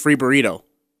they're getting a free burrito,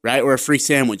 right, or a free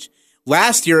sandwich.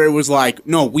 Last year, it was like,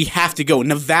 no, we have to go.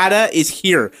 Nevada is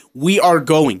here. We are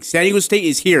going. San Diego State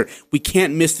is here. We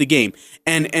can't miss the game.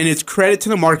 And it's credit to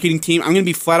the marketing team. I'm going to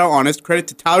be flat out honest. Credit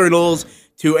to Tyler Knowles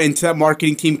and to that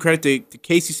marketing team. Credit to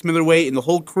Casey Smitherwaite and the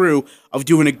whole crew of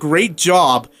doing a great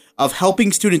job of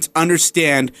helping students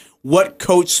understand what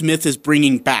Coach Smith is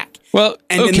bringing back. Well,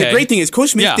 and the great thing is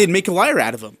Coach Smith didn't make a liar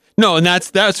out of him. No, and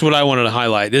that's what I wanted to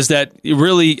highlight, is that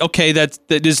really, that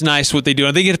is nice what they do.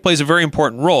 I think it plays a very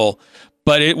important role,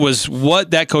 but it was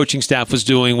what that coaching staff was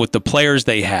doing with the players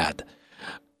they had.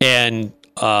 And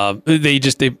they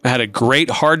had a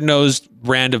great hard-nosed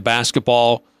brand of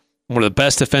basketball, one of the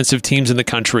best defensive teams in the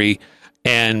country,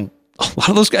 and a lot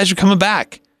of those guys are coming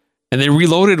back. And they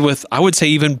reloaded with, I would say,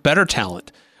 even better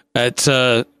talent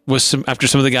after some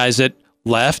of the guys that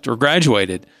left or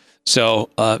graduated. So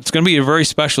it's going to be a very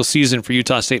special season for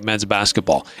Utah State men's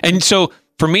basketball. And so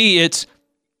for me, it's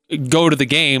go to the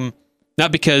game,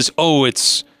 not because,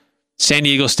 it's San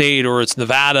Diego State or it's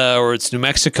Nevada or it's New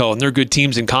Mexico and they're good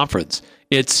teams in conference.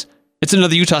 It's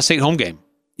another Utah State home game.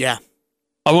 Yeah.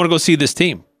 I want to go see this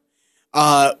team.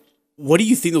 What do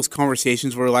you think those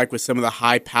conversations were like with some of the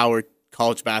high-powered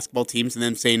college basketball teams and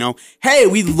them saying, no, hey,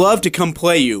 we'd love to come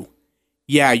play you.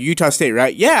 Yeah, Utah State,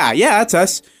 right? Yeah, that's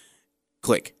us.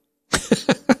 Click.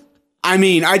 I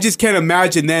mean, I just can't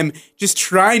imagine them just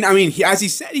trying. I mean, as he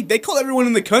said, they call everyone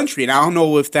in the country, and I don't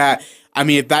know if that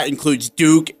includes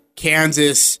Duke,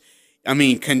 Kansas,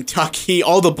 Kentucky,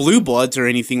 all the blue bloods or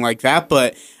anything like that.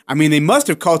 But, they must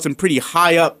have called some pretty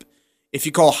high up, if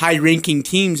you call high-ranking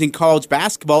teams in college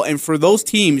basketball. And for those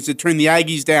teams to turn the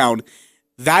Aggies down,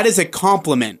 that is a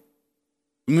compliment.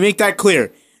 Let me make that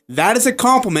clear. That is a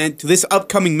compliment to this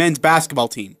upcoming men's basketball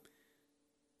team.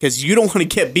 Because you don't want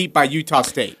to get beat by Utah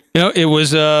State. It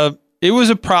was a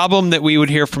problem that we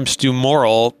would hear from Stu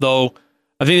Morrill, though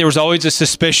I think there was always a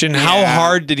suspicion, how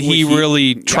hard did he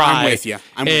really try? I'm with you.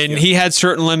 He had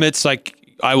certain limits, like,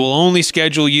 I will only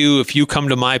schedule you if you come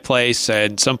to my place,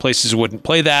 and some places wouldn't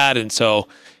play that, and so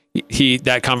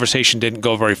that conversation didn't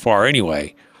go very far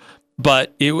anyway.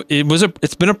 But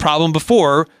it's been a problem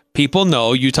before. People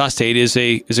know Utah State is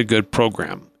a good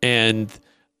program, and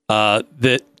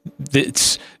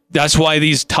that's why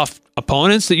these tough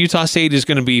opponents that Utah State is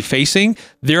going to be facing,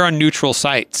 they're on neutral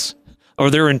sites or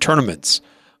they're in tournaments.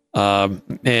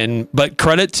 But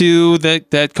credit to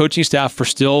that coaching staff for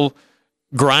still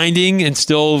grinding and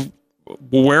still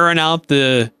wearing out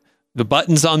the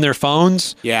buttons on their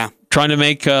phones. Yeah, trying to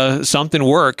make something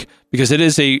work, because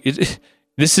this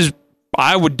is,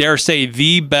 I would dare say,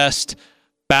 the best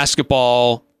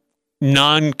basketball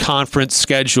non-conference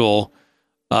schedule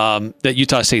that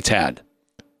Utah State's had.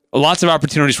 Lots of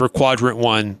opportunities for quadrant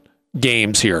one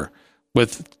games here,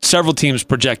 with several teams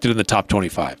projected in the top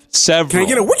 25. Several. Can I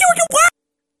get a what?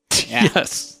 Yeah.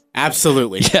 Yes.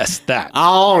 Absolutely. Yes, that.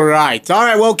 All right.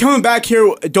 Well, coming back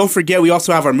here, don't forget, we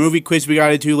also have our movie quiz we got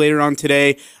to do later on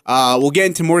today. We'll get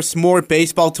into more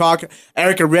baseball talk.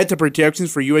 Eric, I read the projections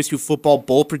for USU football.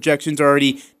 Bowl projections are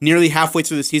already nearly halfway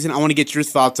through the season. I want to get your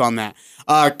thoughts on that.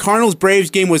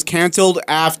 Cardinals-Braves game was canceled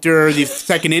after the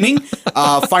second inning.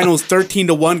 Finals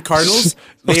 13-1 Cardinals.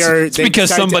 It's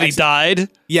because somebody died?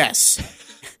 Yes.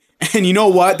 And you know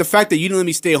what? The fact that you didn't let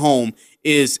me stay home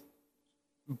is...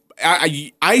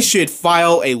 I should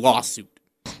file a lawsuit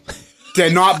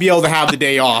to not be able to have the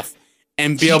day off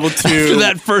and be able to after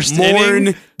that first mourn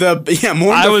inning.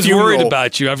 I was funeral. Worried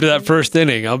about you after that first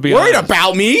inning. I'll be worried honest.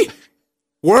 About me.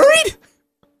 Worried,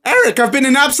 Eric? I've been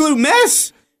an absolute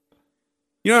mess.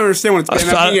 You don't understand what's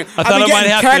been happening. I've been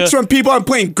getting texts from people. I'm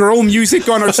playing girl music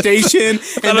on our station.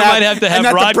 I might have to have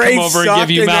Rod come over and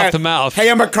give you mouth to mouth. Hey,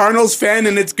 I'm a Cardinals fan,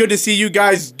 and it's good to see you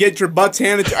guys get your butts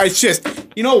handed to. It's just,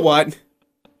 you know what?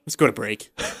 Let's go to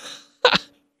break.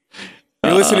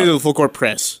 You're listening to the Full Court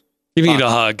Press. You need a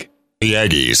hug. The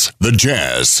Aggies, the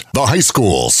Jazz, the high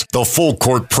schools, the Full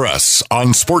Court Press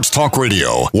on Sports Talk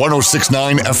Radio,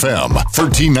 106.9 FM,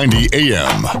 1390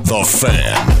 AM, The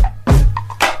Fan.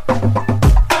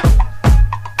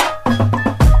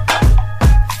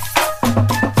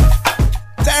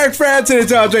 It's Eric Frandsen,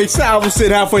 it's Ajay Salvesen,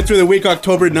 halfway through the week,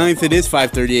 October 9th. It is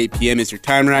 5:38 p.m. is your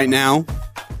time right now.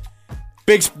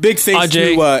 Big thanks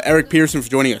Ajay, to Eric Peterson for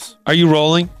joining us. Are you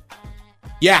rolling?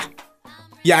 Yeah,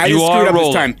 I just screwed up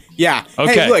this time. Yeah.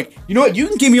 Okay. Hey, look, you know what? You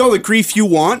can give me all the grief you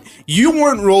want. You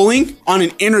weren't rolling on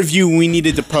an interview we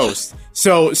needed to post.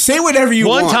 So say whatever you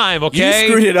want. One time, okay? You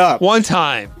screwed it up. One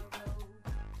time.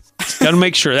 Got to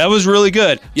make sure. That was really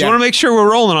good. So Yeah. I want to make sure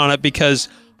we're rolling on it because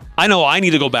I know I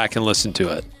need to go back and listen to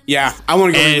it. Yeah, I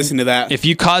want to go and And listen to that. If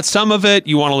you caught some of it,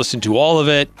 you want to listen to all of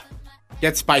it.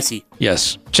 Get spicy.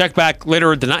 Yes. Check back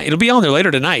later tonight. It'll be on there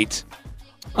later tonight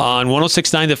on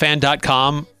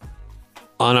 1069thefan.com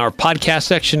on our podcast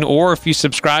section, or if you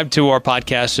subscribe to our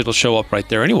podcast, it'll show up right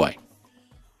there anyway.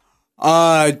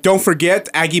 Don't forget,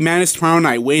 Aggie Madness tomorrow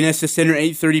night, Wayne Estes Center,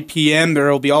 8:30 p.m.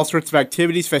 There will be all sorts of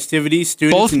activities, festivities,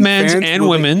 students, Both and men's fans and will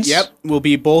women's. Will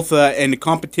be both in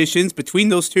competitions between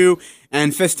those two,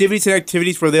 and festivities and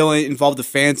activities where they'll involve the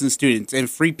fans and students, and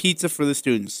free pizza for the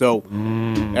students. So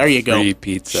there you go. Free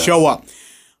pizza. Show up.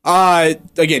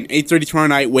 Again, 8:30 tomorrow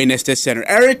night, Wayne Estes Center.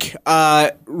 Eric,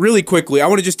 really quickly, I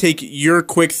want to just take your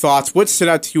quick thoughts. What stood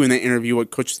out to you in that interview?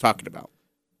 What Coach was talking about?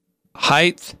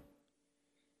 Height,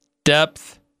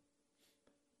 depth,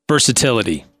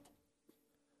 versatility.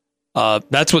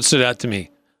 That's what stood out to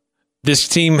me. This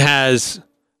team has,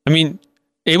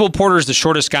 Abel Porter is the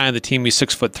shortest guy on the team. He's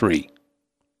 6'3".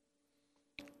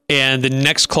 And the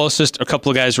next closest, a couple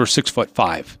of guys were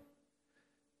 6'5".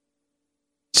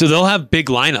 So they'll have big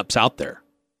lineups out there.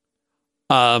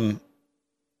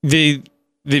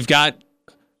 They've got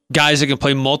guys that can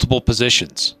play multiple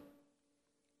positions.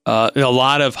 A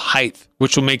lot of height,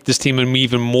 which will make this team an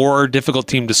even more difficult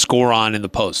team to score on in the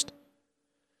post.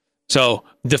 So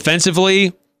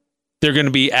defensively, they're going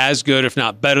to be as good, if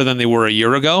not better, than they were a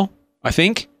year ago, I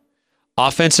think.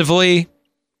 Offensively,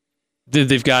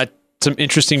 they've got some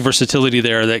interesting versatility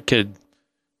there that could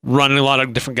run a lot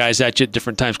of different guys at you at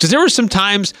different times. Because there were some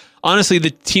times, honestly, the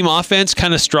team offense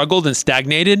kind of struggled and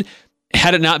stagnated.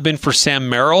 Had it not been for Sam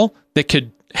Merrill that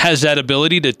has that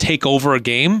ability to take over a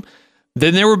game,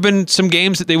 then there would have been some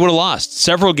games that they would have lost.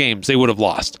 Several games they would have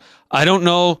lost. I don't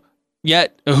know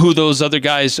yet who those other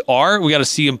guys are. We got to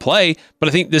see them play. But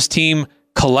I think this team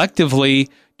collectively,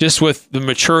 just with the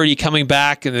maturity coming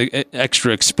back and the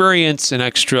extra experience and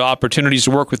extra opportunities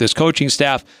to work with this coaching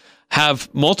staff,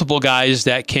 have multiple guys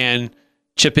that can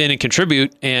chip in and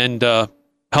contribute and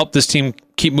help this team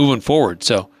keep moving forward.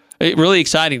 So really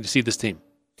exciting to see this team.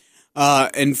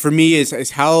 And for me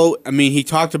is how, he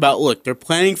talked about, look, they're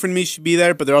planning for me to be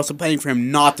there, but they're also planning for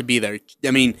him not to be there.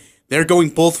 They're going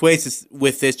both ways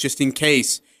with this just in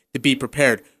case to be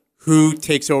prepared. Who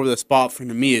takes over the spot for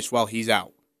Nemish while he's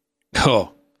out?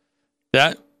 Oh,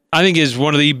 that I think is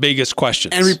one of the biggest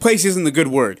questions. And replace isn't the good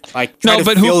word. Who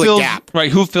fills the gap? Right,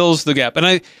 who fills the gap? And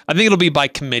I think it'll be by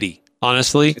committee,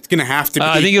 honestly. It's going to have to be.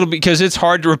 I think it'll be because it's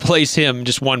hard to replace him,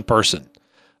 just one person.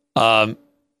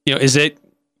 Is it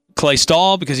Clay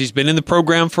Stahl because he's been in the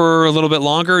program for a little bit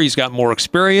longer? He's got more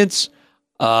experience,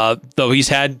 though he's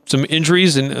had some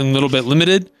injuries and a little bit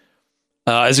limited.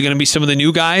 Is it going to be some of the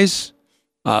new guys?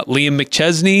 Liam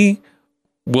McChesney?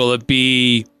 Will it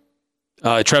be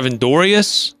Trevin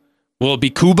Dorius? Will it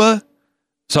be Kuba?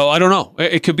 So I don't know.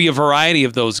 It could be a variety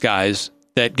of those guys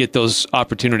that get those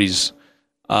opportunities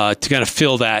to kind of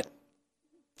fill that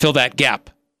gap.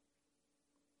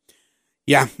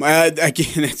 Yeah,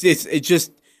 again, it's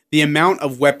just the amount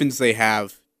of weapons they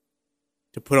have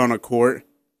to put on a court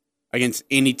against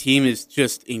any team is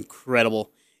just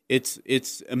incredible.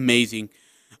 It's amazing.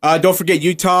 Don't forget,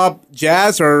 Utah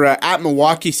Jazz are at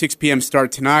Milwaukee, 6 p.m.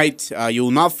 start tonight. You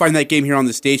will not find that game here on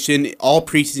the station. All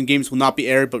preseason games will not be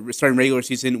aired, but starting regular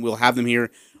season, we'll have them here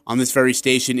on this very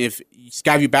station. If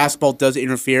Skyview basketball does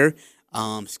interfere,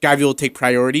 Skyview will take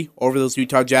priority over those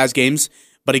Utah Jazz games.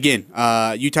 But again,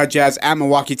 Utah Jazz at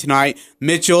Milwaukee tonight.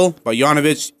 Mitchell,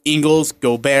 Bogdanovic, Ingles,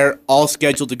 Gobert, all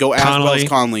scheduled to go as well as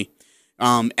Conley.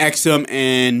 Exum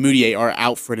and Moutier are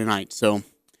out for tonight. So.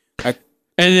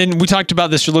 And then we talked about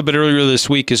this a little bit earlier this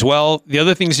week as well. The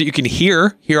other things that you can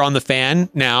hear here on the fan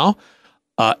now,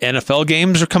 NFL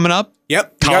games are coming up.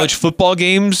 Yep. College football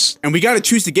games. And we got to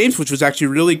choose the games, which was actually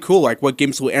really cool, like what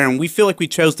games will air. And we feel like we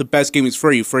chose the best games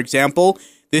for you. For example,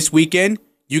 this weekend,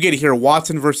 you get to hear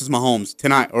Watson versus Mahomes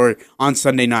tonight or on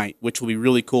Sunday night, which will be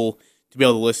really cool to be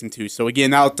able to listen to. So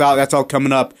again, that's all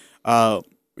coming up.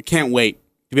 We can't wait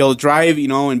to be able to drive,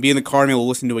 and be in the car and be able to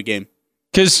listen to a game.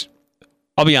 Because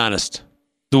I'll be honest,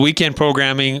 the weekend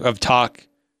programming of talk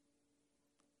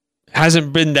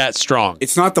hasn't been that strong.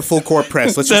 It's not the full court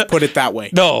press. Let's just put it that way.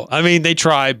 No, they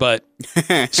try, but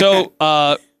so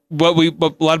what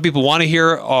a lot of people want to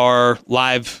hear are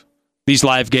these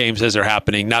live games as they're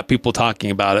happening, not people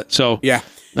talking about it. So yeah,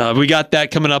 we got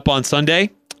that coming up on Sunday,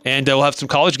 and we'll have some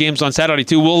college games on Saturday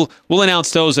too. We'll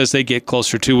announce those as they get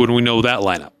closer to when we know that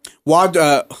lineup.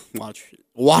 Woj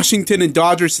Washington and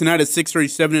Dodgers tonight at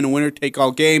 6:37 in a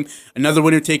winner-take-all game. Another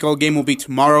winner-take-all game will be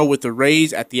tomorrow with the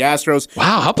Rays at the Astros.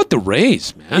 Wow, how about the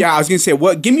Rays, man? Yeah, I was going to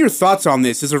say, give me your thoughts on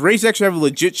this. Does the Rays actually have a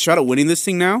legit shot at winning this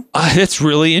thing now? It's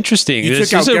really interesting. You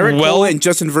this took out is Garrett a Cole and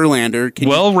Justin Verlander.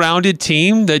 Well-rounded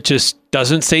team that just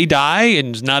doesn't say die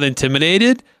and is not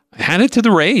intimidated. Hand it to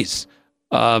the Rays.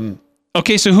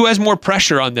 Okay, so who has more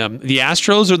pressure on them, the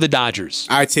Astros or the Dodgers?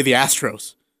 I'd say the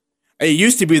Astros. It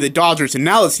used to be the Dodgers, and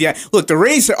now look, the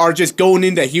Rays are just going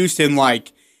into Houston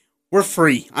like, we're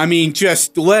free. I mean,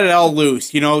 just let it all loose.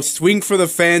 Swing for the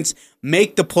fence,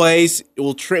 make the plays.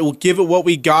 We'll give it what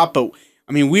we got, but,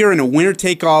 I mean, we are in a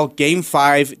winner-take-all Game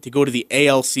 5 to go to the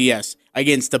ALCS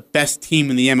against the best team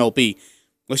in the MLB.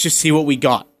 Let's just see what we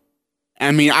got.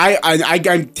 I mean,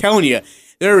 I'm telling you,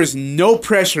 there is no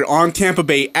pressure on Tampa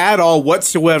Bay at all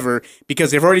whatsoever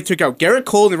because they've already took out Garrett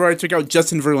Cole and they've already took out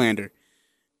Justin Verlander.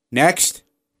 Next.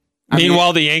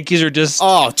 Meanwhile, the Yankees are just...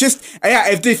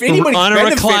 if anybody on a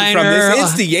benefited recliner, from this,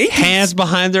 it's the Yankees. Hands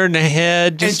behind their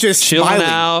head, just chilling smiling.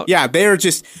 out. Yeah, they're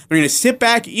going to sit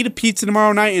back, eat a pizza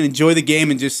tomorrow night, and enjoy the game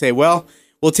and just say, well,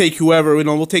 we'll take whoever,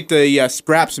 we'll take the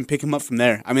scraps and pick them up from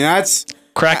there. I mean, that's...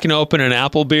 Cracking open an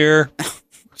apple beer.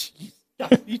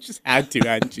 You just had to,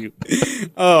 hadn't you?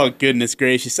 Oh, goodness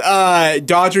gracious.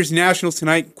 Dodgers Nationals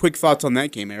tonight. Quick thoughts on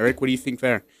that game, Eric. What do you think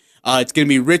there? It's going to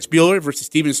be Rich Buehler versus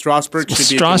Steven Strasburg.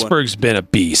 Strasburg's been a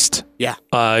beast. Yeah.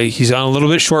 He's on a little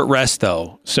bit short rest,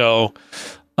 though. So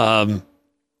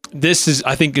this is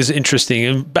interesting.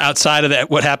 And outside of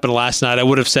that, what happened last night, I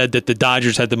would have said that the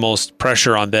Dodgers had the most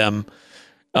pressure on them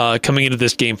coming into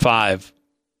this Game 5.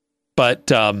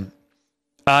 But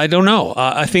I don't know.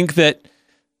 I think that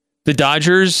the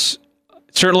Dodgers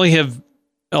certainly have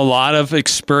a lot of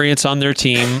experience on their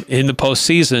team in the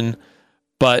postseason,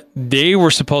 but they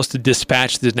were supposed to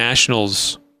dispatch the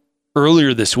Nationals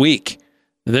earlier this week.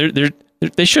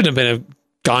 They shouldn't have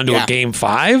gone to a Game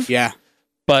 5. Yeah.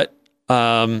 But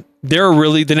the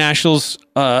Nationals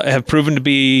have proven to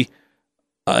be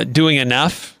doing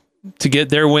enough to get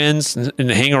their wins and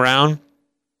to hang around.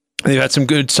 They've had some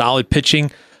good, solid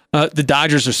pitching. The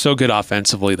Dodgers are so good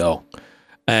offensively, though.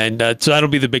 And so that'll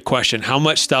be the big question. How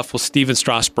much stuff will Steven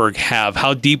Strasburg have?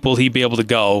 How deep will he be able to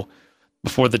go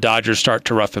before the Dodgers start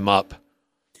to rough him up?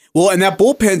 Well, and that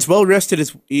bullpen's well rested,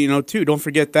 too. Don't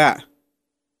forget that.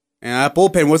 And that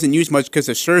bullpen wasn't used much because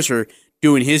of Scherzer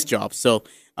doing his job. So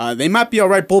they might be all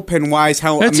right bullpen-wise.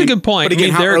 That's a good point. But again,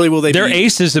 how early will they be? Their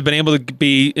aces have been able to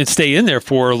be and stay in there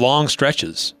for long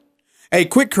stretches. Hey,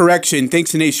 quick correction.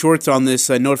 Thanks to Nate Shorts on this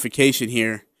notification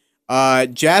here.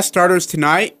 Jazz starters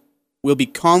tonight will be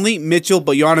Conley, Mitchell,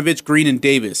 Bogdanovich, Green, and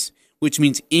Davis, which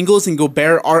means Ingles and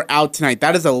Gobert are out tonight.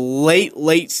 That is a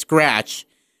late scratch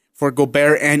for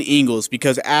Gobert and Ingles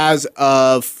because as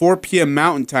of 4 p.m.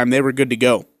 Mountain Time, they were good to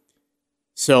go.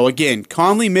 So again,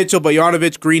 Conley, Mitchell,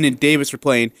 Bogdanovich, Green, and Davis are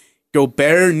playing.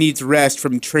 Gobert needs rest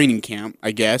from training camp,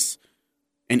 I guess,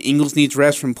 and Ingles needs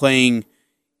rest from playing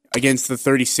against the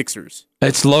 36ers.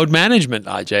 It's load management,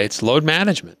 Ajay. It's load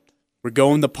management. We're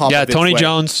going the Popovich Yeah, Tony way.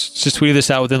 Jones just tweeted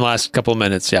this out within the last couple of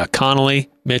minutes. Yeah,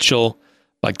 Connolly, Mitchell,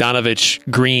 Bogdanovich,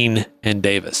 Green, and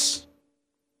Davis.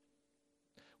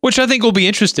 Which I think will be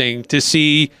interesting to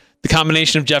see the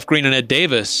combination of Jeff Green and Ed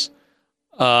Davis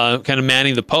kind of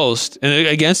manning the post. And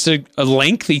against a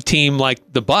lengthy team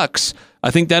like the Bucks, I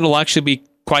think that'll actually be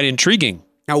quite intriguing.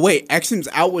 Now wait, Exum's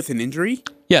out with an injury?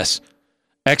 Yes.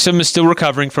 Exum is still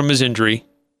recovering from his injury,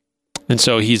 and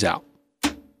so he's out.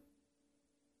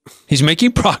 He's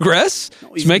making progress.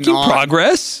 No, he's making not.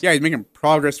 progress. Yeah, he's making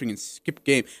progress. We can skip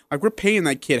game. Like, we're paying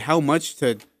that kid how much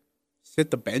to sit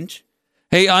the bench?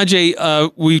 Hey,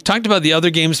 Ajay, we talked about the other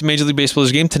games in Major League Baseball.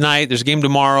 There's a game tonight. There's a game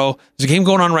tomorrow. There's a game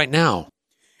going on right now.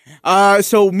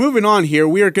 So moving on here,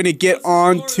 we are going to get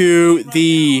on to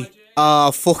the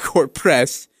full court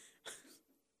press.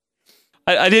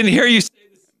 I didn't hear you say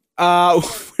this.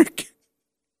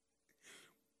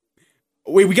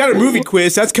 We got a movie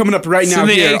quiz. That's coming up right now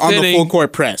here on the full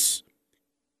court press.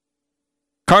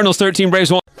 Cardinals 13,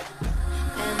 Braves 1.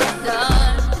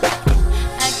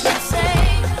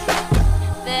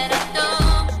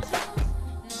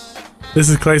 This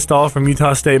is Clay Stahl from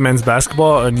Utah State men's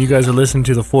basketball, and you guys are listening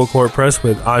to the Full Court Press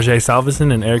with Ajay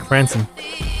Salvesen and Eric Frandsen.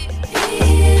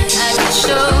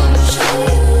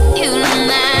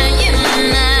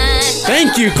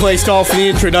 Thank you, Clay Stahl, for the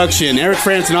introduction. Eric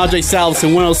Frandsen, Ajay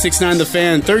Salvesen, 106.9 The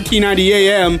Fan, 1390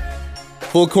 AM,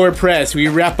 Full Court Press. We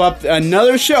wrap up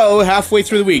another show halfway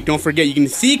through the week. Don't forget, you can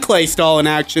see Clay Stahl in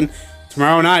action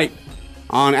tomorrow night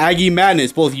on Aggie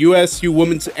Madness. Both USU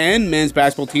women's and men's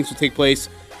basketball teams will take place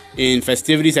in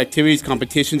festivities, activities,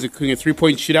 competitions, including a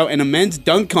three-point shootout and a men's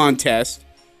dunk contest.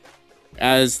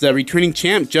 as the returning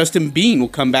champ, Justin Bean, will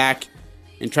come back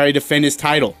and try to defend his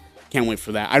title. Can't wait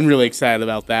for that. I'm really excited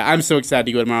about that. I'm so excited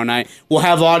to go tomorrow night. We'll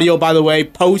have audio, by the way,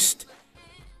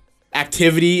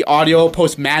 post-activity audio,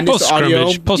 post-madness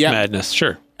audio. Post-madness,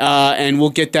 sure. And we'll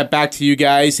get that back to you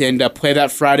guys and play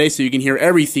that Friday so you can hear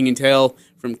everything and tell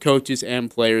from coaches and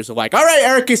players alike. All right,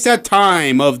 Eric, it's that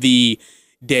time of the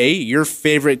day, your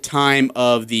favorite time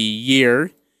of the year.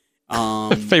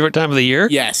 Favorite time of the year?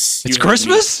 Yes. It's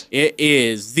Christmas? It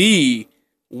is the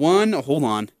one. Hold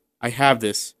on. I have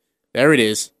this. There it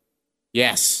is.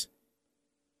 Yes.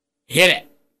 Hit it.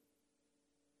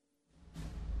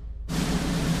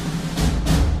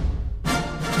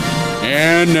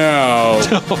 And now,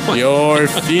 your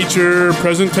feature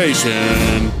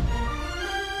presentation.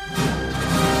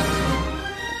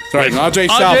 Starring Ajay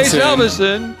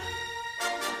Salvesen.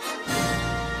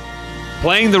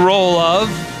 Playing the role of...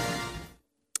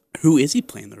 Who is he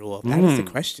playing the role of? That is the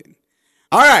question.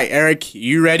 All right, Eric,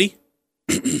 you ready?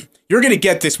 You're going to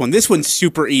get this one. This one's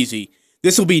super easy.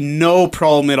 This will be no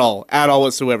problem at all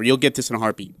whatsoever. You'll get this in a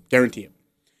heartbeat. Guarantee it.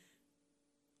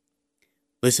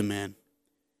 Listen, man.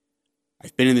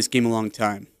 I've been in this game a long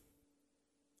time.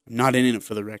 I'm not in it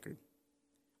for the record.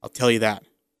 I'll tell you that.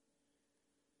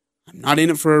 I'm not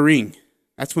in it for a ring.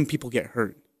 That's when people get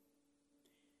hurt.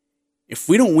 If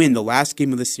we don't win the last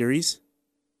game of the series,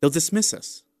 they'll dismiss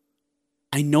us.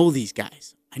 I know these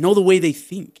guys. I know the way they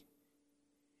think.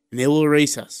 And they will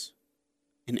erase us.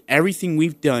 And everything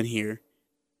we've done here,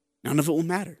 none of it will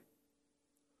matter.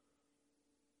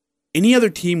 Any other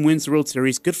team wins the World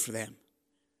Series, good for them.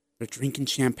 They're drinking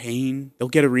champagne. They'll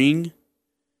get a ring.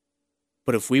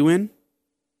 But if we win,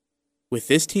 with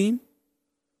this team,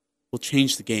 we'll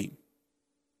change the game.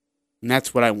 And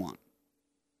that's what I want.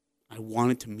 I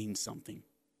want it to mean something.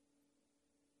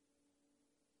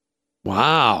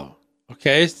 Wow.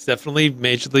 Okay, it's definitely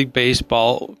Major League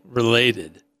Baseball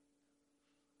related.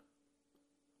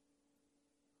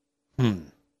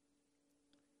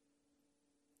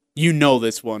 You know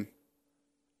this one.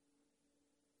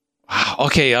 Wow.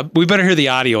 Okay, we better hear the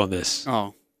audio on this.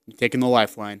 Oh, you're taking the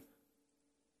lifeline.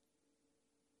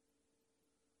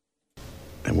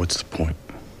 And what's the point?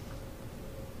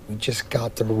 We just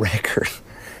got the record.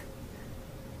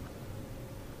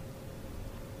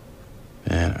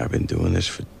 Man, I've been doing this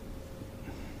for...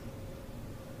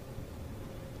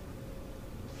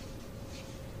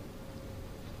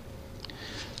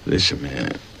 Listen,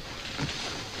 man.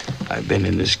 I've been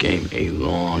in this game a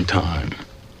long time.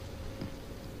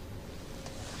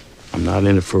 I'm not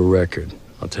in it for a record,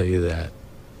 I'll tell you that.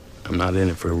 I'm not in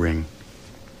it for a ring.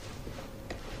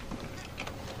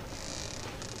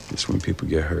 It's when people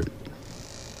get hurt.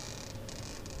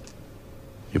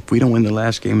 If we don't win the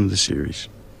last game of the series,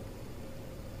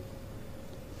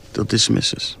 they'll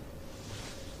dismiss us.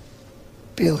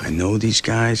 Billy. I know these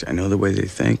guys, I know the way they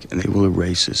think, and they will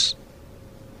erase us.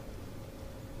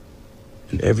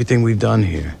 And everything we've done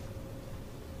here,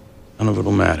 none of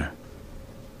it'll matter.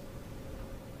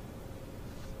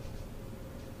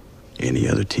 Any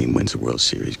other team wins the World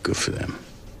Series, good for them.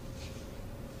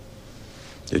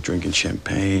 They're drinking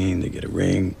champagne, they get a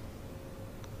ring.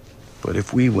 But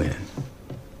if we win,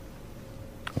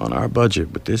 on our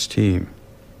budget with this team,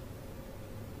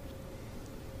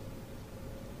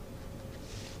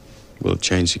 we'll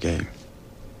change the game.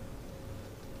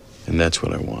 And that's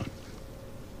what I want.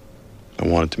 I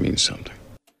want it to mean something.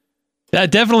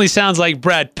 That definitely sounds like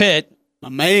Brad Pitt. My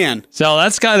man. So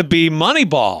that's got to be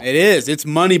Moneyball. It is. It's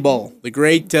Moneyball. The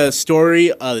great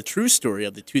story, the true story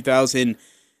of the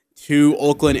 2002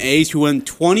 Oakland A's, who won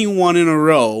 21 in a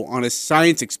row on a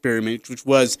science experiment, which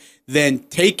was then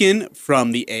taken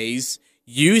from the A's,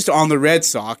 used on the Red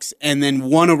Sox, and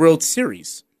then won a World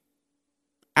Series.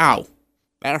 Ow.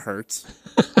 That hurts.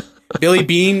 Billy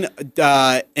Beane,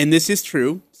 and this is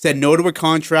true, said no to a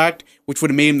contract which would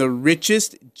have made him the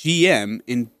richest GM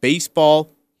in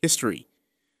baseball history.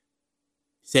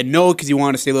 He said no because he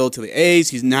wanted to stay loyal to the A's.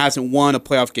 He hasn't won a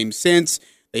playoff game since.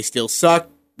 They still suck.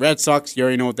 Red Sox, you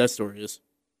already know what that story is.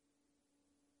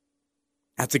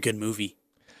 That's a good movie.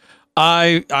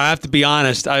 I have to be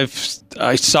honest. I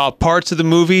saw parts of the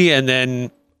movie and then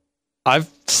I've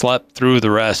slept through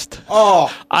the rest.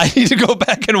 Oh. I need to go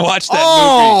back and watch that movie.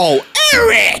 Oh,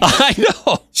 Eric! I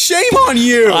know. Shame on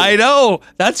you. I know.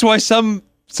 That's why some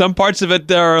parts of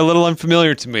it are a little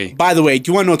unfamiliar to me. By the way,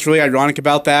 do you want to know what's really ironic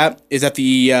about that? Is that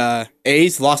the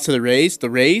A's lost to the Rays. The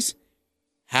Rays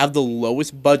have the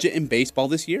lowest budget in baseball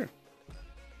this year.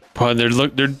 But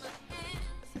they're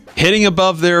hitting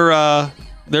above their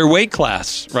weight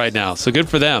class right now. So good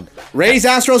for them. Rays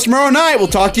Astros tomorrow night. We'll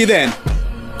talk to you then.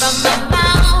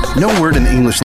 No word in English